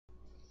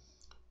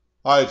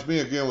Hi, it's me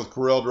again with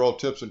Corel Draw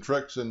Tips and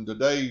Tricks, and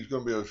today is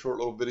going to be a short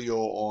little video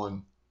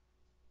on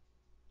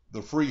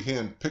the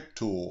Freehand pick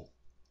tool.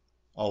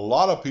 A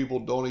lot of people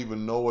don't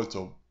even know it's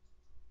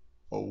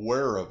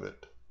aware of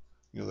it.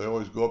 You know, they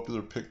always go up to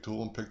their pick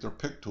tool and pick their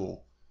pick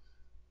tool.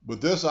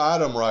 But this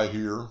item right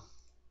here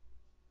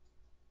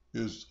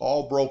is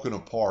all broken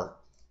apart.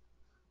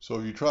 So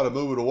if you try to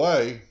move it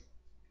away,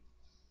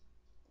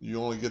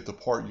 you only get the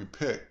part you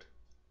picked.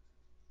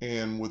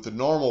 And with the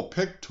normal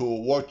pick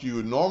tool, what you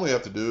would normally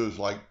have to do is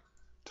like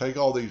take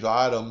all these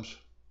items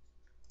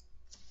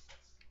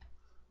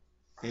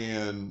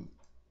and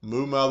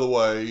move them out of the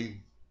way,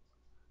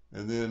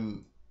 and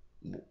then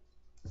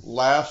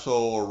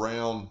lasso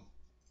around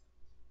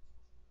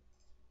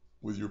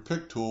with your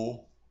pick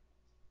tool,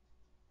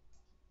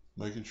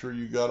 making sure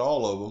you got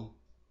all of them.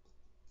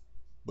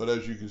 But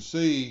as you can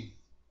see,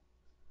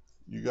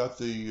 you got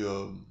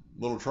the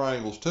little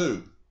triangles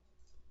too.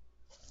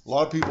 A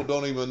lot of people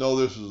don't even know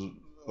this is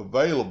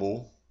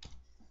available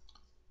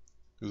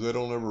because they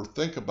don't ever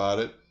think about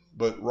it.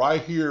 But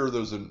right here,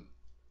 there's a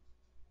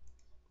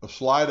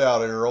slide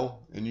out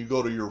arrow, and you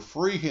go to your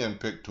freehand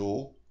pick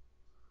tool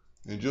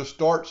and just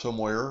start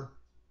somewhere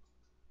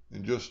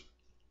and just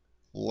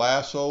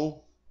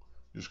lasso,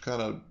 just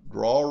kind of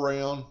draw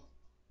around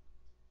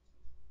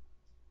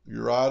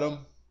your item.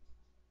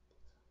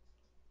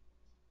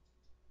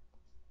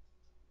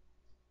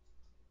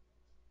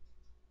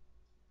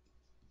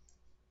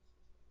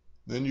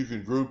 Then you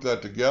can group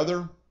that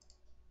together,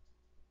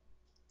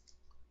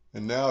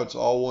 and now it's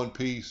all one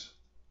piece,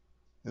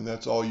 and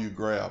that's all you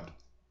grabbed.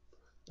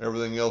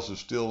 Everything else is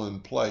still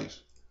in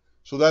place.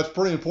 So that's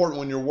pretty important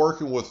when you're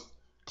working with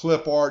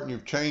clip art and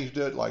you've changed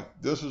it.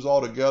 Like this is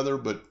all together,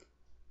 but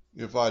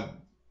if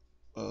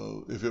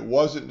it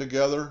wasn't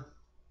together,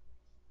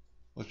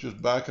 let's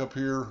just back up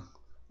here,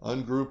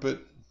 ungroup it,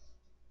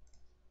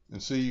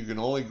 and see you can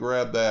only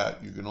grab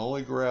that. You can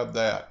only grab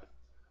that.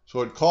 So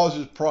it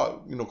causes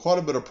quite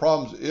a bit of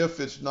problems if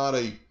it's not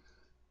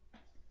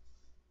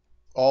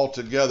all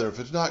together. If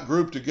it's not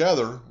grouped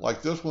together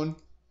like this one,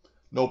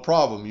 no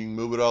problem. You can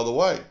move it out of the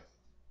way.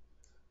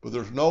 But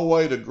there's no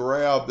way to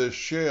grab this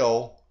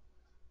shell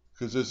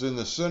because it's in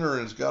the center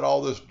and it's got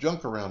all this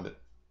junk around it.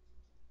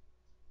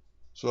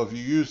 So if you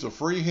use the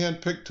freehand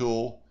pick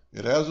tool,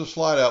 it has a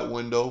slide out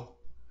window.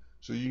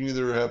 So you can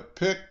either have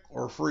pick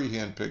or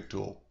freehand pick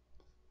tool.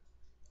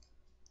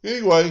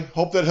 Anyway,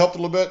 hope that helped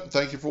a little bit.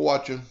 Thank you for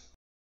watching.